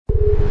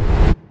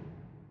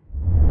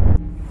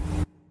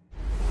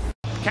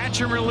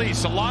catch and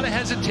release. A lot of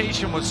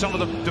hesitation with some of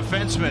the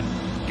defensemen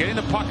getting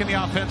the puck in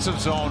the offensive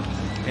zone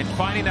and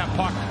finding that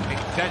puck,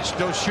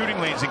 those shooting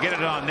lanes, and get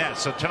it on net.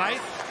 So tonight,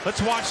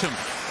 let's watch them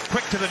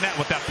quick to the net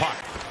with that puck.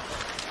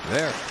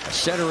 There, a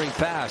centering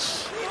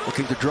pass,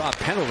 looking to draw a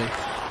penalty,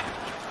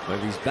 but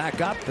he's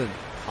back up and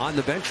on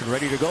the bench and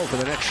ready to go for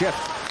the next shift.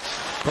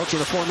 Approaching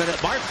the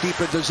 4-minute mark, deep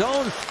in the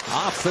zone,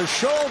 off the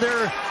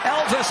shoulder.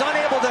 Elvis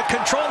unable to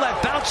control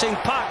that bouncing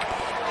puck.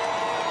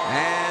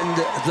 And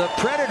the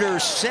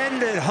Predators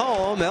send it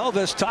home.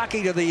 Elvis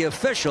talking to the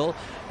official,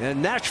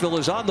 and Nashville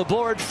is on the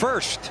board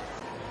first.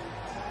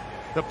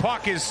 The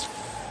puck is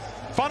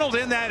funneled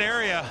in that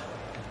area,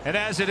 and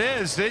as it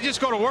is, they just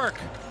go to work.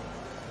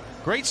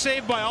 Great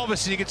save by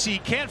Elvis. You can see he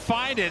can't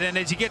find it, and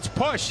as he gets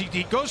pushed,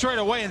 he goes right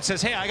away and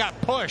says, hey, I got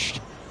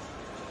pushed.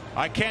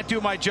 I can't do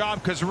my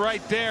job because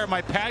right there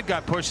my pad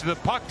got pushed. The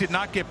puck did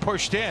not get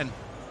pushed in.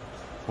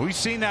 We've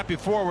seen that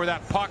before where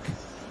that puck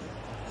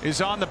is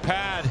on the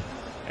pad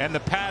and the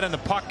pad and the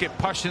puck get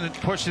pushed in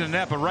the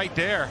net, but right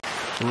there.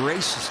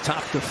 Race,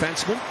 top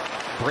defenseman,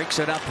 breaks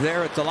it up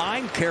there at the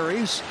line,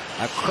 carries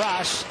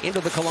across into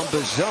the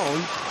Columbus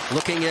zone,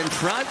 looking in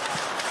front.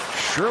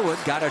 Sherwood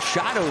got a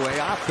shot away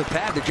off the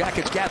pad. The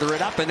Jackets gather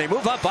it up and they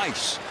move up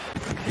ice.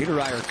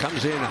 Gaudreau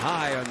comes in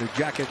high on the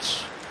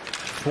Jackets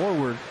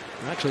forward.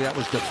 Actually, that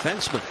was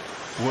defenseman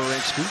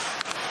Werenski.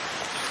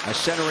 A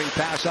centering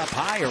pass up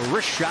high, a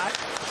wrist shot,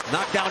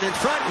 knocked down in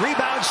front,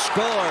 rebound,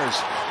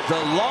 scores. The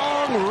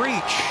long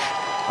reach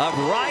of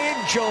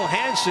Ryan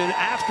Johansson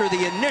after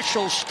the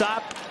initial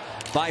stop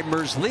by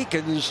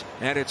Merzlikins,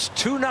 and it's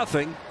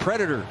 2-0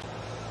 Predator.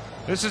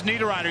 This is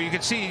Niederreiter. You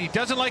can see he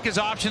doesn't like his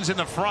options in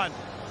the front.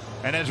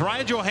 And as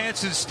Ryan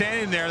Johansson's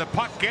standing there, the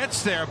puck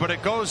gets there, but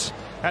it goes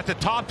at the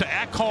top to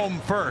Ekholm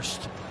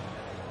first.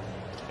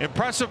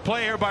 Impressive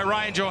play here by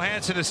Ryan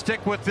Johansson to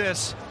stick with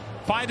this,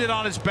 find it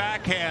on his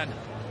backhand.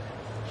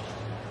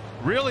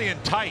 Really in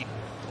tight.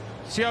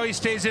 See how he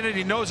stays in it?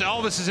 He knows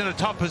Elvis is in a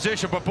tough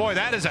position, but boy,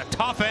 that is a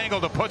tough angle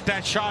to put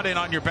that shot in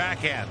on your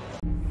backhand.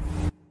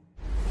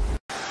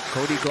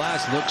 Cody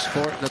Glass looks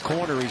for it in the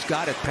corner. He's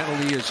got it.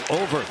 Penalty is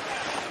over.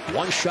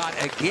 One shot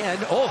again.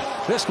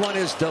 Oh, this one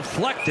is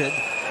deflected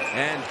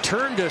and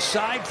turned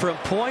aside from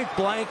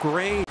point-blank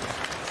range.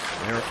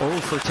 They're 0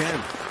 for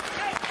 10.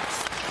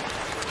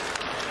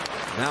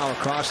 Now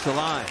across the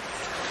line.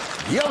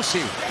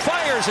 Yossi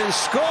fires and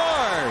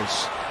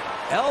scores.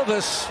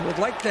 Elvis would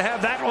like to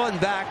have that one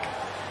back.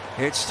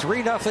 It's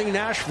 3-0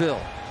 Nashville.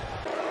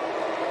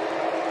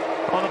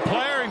 Well, the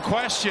player in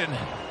question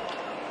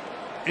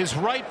is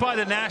right by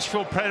the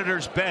Nashville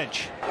Predators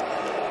bench.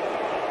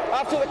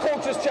 After the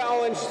coach's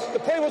challenge, the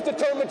play was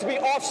determined to be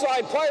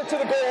offside prior to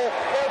the goal.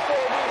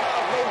 Therefore, we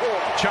have no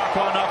goal. Chalk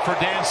one up for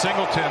Dan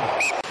Singleton.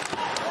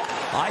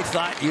 I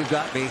thought you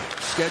got me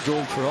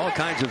scheduled for all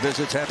kinds of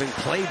visits, having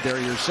played there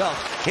yourself.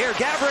 Here,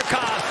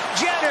 Gavrikov,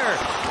 Jenner.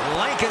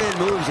 Lankinen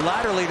moves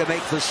laterally to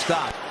make the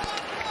stop.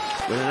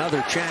 With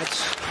another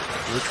chance,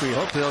 which we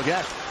hope they'll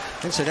get.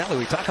 Incidentally,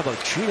 we talk about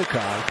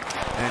Chinikov,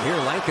 and here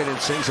Lankinen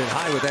sends it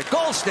high with that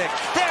goal stick.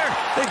 There,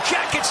 the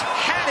Jackets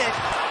had it.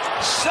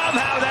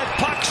 Somehow that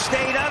puck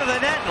stayed out of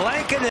the net.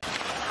 Lankinen.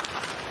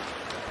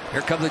 Here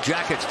come the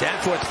Jackets.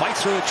 Danforth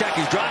fights through the check.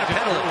 He's drawing a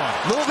penalty.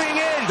 Moving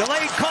in.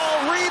 Delayed call.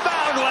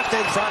 Rebound left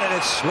in front, and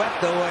it's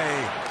swept away.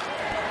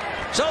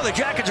 So the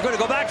Jackets are going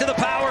to go back to the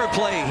power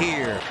play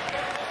here.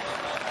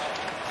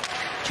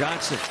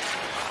 Johnson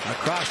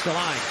across the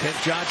line. Kent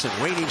Johnson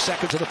waiting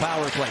seconds of the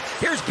power play.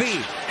 Here's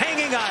B.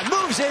 Hanging on.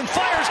 Moves in.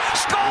 Fires.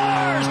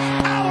 Scores.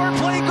 Power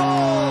play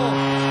goal.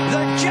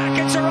 The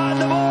Jackets are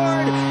on the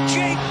board.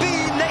 Jake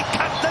Bean. They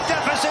cut the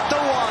deficit to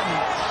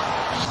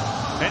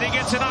 1. And he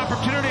gets an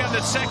opportunity on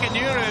the second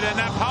unit, and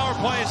that power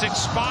play is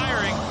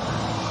expiring.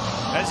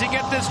 As he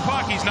gets this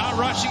puck, he's not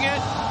rushing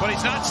it, but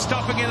he's not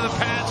stuffing into the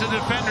pads of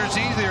the defenders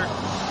either.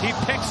 He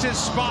picks his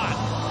spot.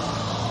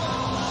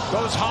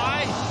 Goes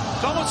high.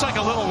 It's almost like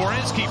a little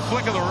Werenski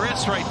flick of the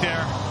wrist right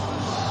there.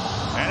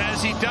 And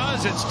as he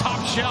does, it's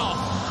top shelf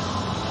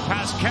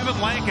past Kevin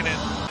Lankinen.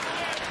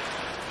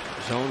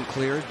 Zone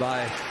cleared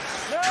by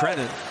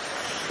Trennan.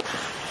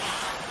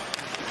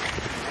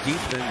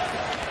 Deep in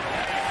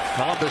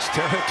Columbus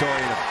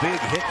territory, and a big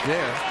hit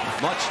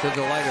there, much to the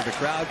delight of the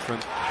crowd from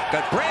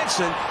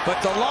Branson,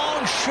 but the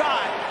long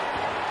shot,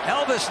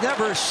 Elvis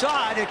never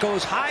saw it. It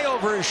goes high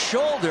over his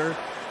shoulder,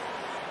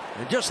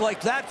 and just like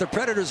that, the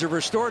Predators have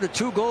restored a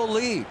 2-goal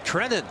lead.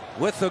 Trennan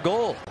with the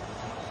goal.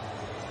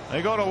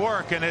 They go to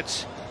work, and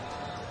it's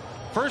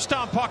first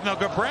down puck. Now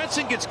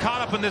Branson gets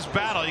caught up in this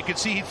battle. You can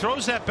see he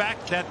throws that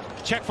back, that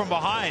check from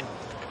behind,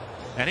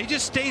 and he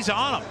just stays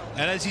on him.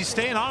 And as he's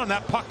staying on him,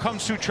 that puck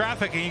comes through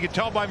traffic, and you can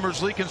tell by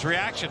Merzlikins'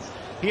 reaction.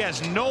 He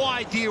has no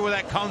idea where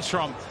that comes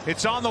from.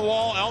 It's on the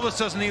wall. Elvis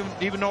doesn't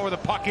even know where the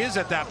puck is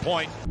at that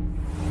point.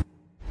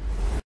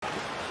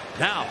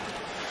 Now,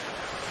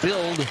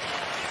 build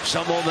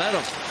some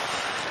momentum.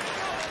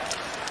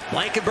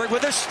 Blankenberg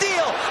with a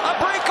steal, a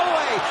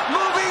breakaway,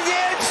 moving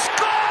in,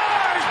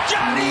 scores!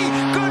 Johnny,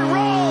 good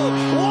roll!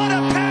 What a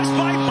pass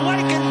by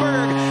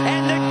Blankenberg,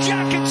 and the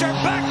Jackets are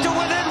back to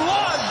within 1.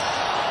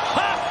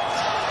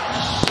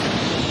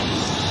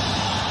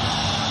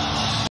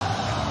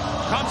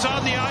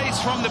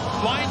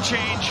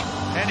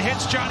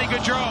 hits Johnny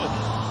Gaudreau.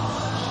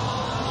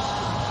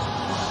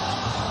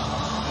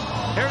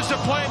 Here's the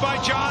play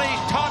by Johnny,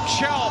 top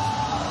shelf.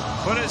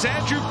 But as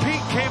Andrew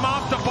Peeke came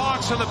off the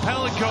box on the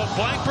penalty kill,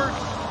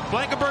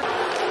 Blankenburg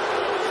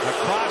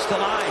across the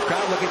line.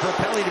 Crowd looking for a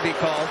penalty to be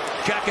called.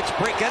 Jackets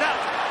break it up.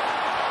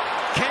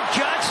 Kent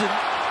Johnson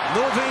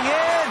moving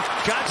in.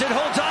 Johnson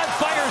holds on,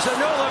 fires a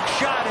no-look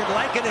shot, and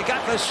Lankinen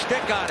got the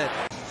stick on it.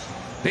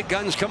 Big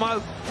guns come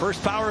out.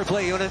 First power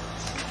play unit.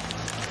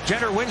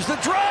 Jenner wins the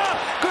draw.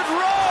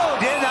 Gaudreau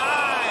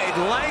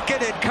denied.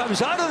 Lankinen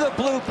comes out of the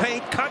blue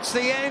paint, cuts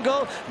the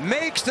angle,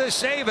 makes the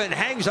save, and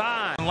hangs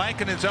on.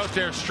 Lankinen's out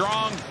there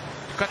strong,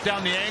 cut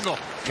down the angle.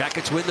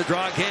 Jackets win the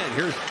draw again.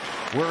 Here's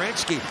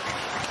Werenski.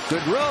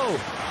 Gaudreau.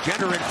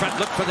 Jenner in front,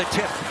 look for the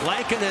tip.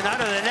 Lankinen out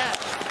of the net.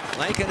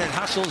 Lankinen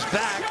hustles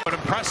back. An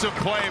impressive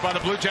play by the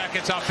Blue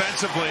Jackets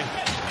offensively.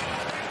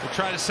 We'll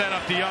try to set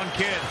up the young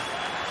kid.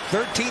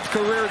 13th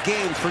career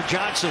game for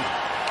Johnson.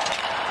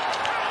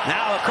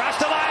 Now across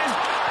the line,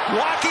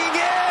 walking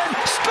in,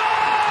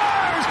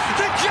 scores!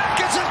 The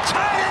Jackets have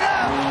tied it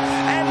up!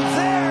 And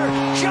there,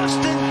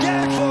 Justin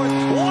Danforth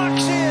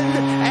walks in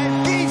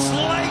and beats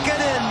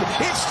Lankinen.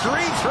 It's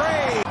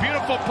 3-3.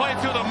 Beautiful play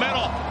through the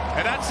middle,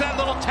 and that's that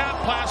little tap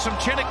pass from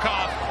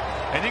Chinnikov.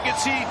 And you can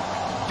see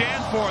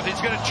Danforth,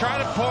 he's going to try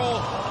to pull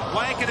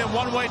Lankinen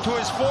one way to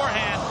his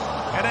forehand,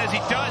 and as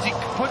he does, he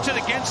puts it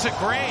against the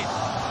grain.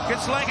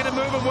 Gets Lankinen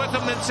moving with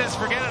him, then says,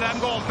 forget it, I'm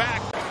going back.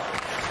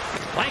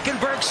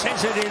 Blankenburg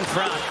sends it in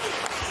front.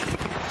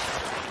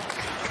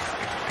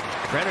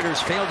 Predators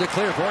failed to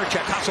clear.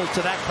 Voracek hustles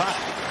to that puck.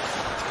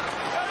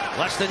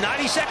 Less than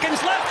 90 seconds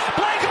left.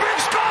 Blankenburg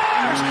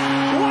scores!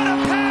 What a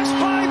pass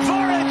by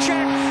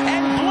Voracek!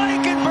 And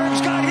Blankenburg's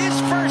got his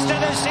first of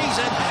the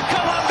season.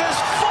 Columbus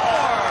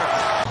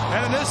 4!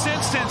 And in this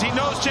instance, he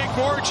knows Jake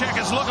Voracek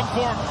is looking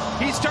for him.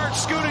 He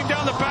starts scooting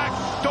down the back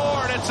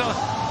door, and it's a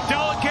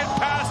delicate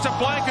pass to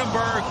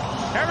Blankenburg.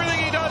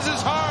 Everything he does is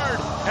hard,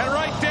 and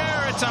right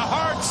there, it's a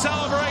hard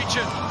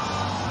celebration.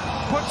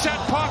 Puts that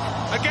puck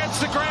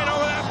against the grain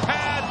over that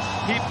pad.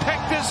 He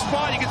picked this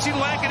spot. You can see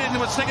Lankinen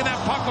was thinking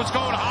that puck was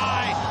going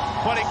high,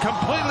 but he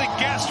completely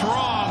guessed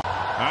wrong.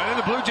 And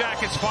then the Blue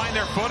Jackets find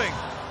their footing.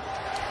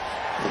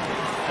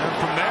 And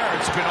from there,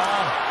 it's been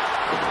all.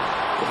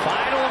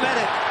 Final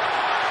minute.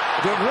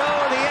 Gaudreau,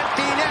 the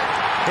empty net,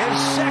 his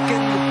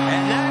second,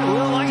 and that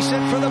will ice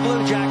it for the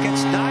Blue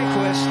Jackets.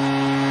 Nyquist,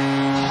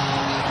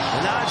 a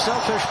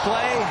non-selfish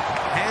play,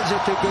 hands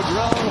it to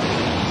Gaudreau,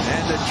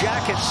 and the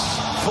Jackets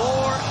 4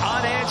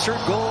 unanswered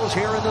goals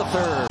here in the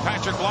third.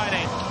 Patrick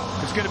Laine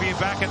is going to be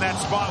back in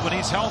that spot when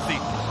he's healthy.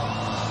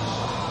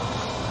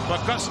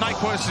 But Gus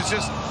Nyquist is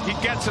just, he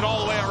gets it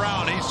all the way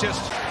around. He's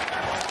just,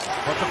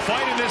 but the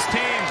fight in this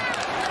team,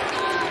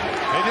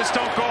 they just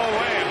don't go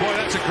away. Boy,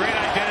 that's a great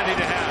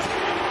identity to have.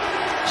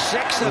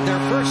 6 of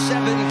their first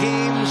 7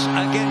 games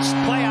against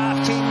playoff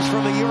teams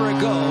from a year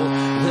ago.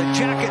 The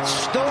Jackets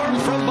storm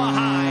from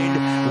behind,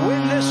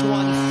 win this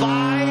one 5-4.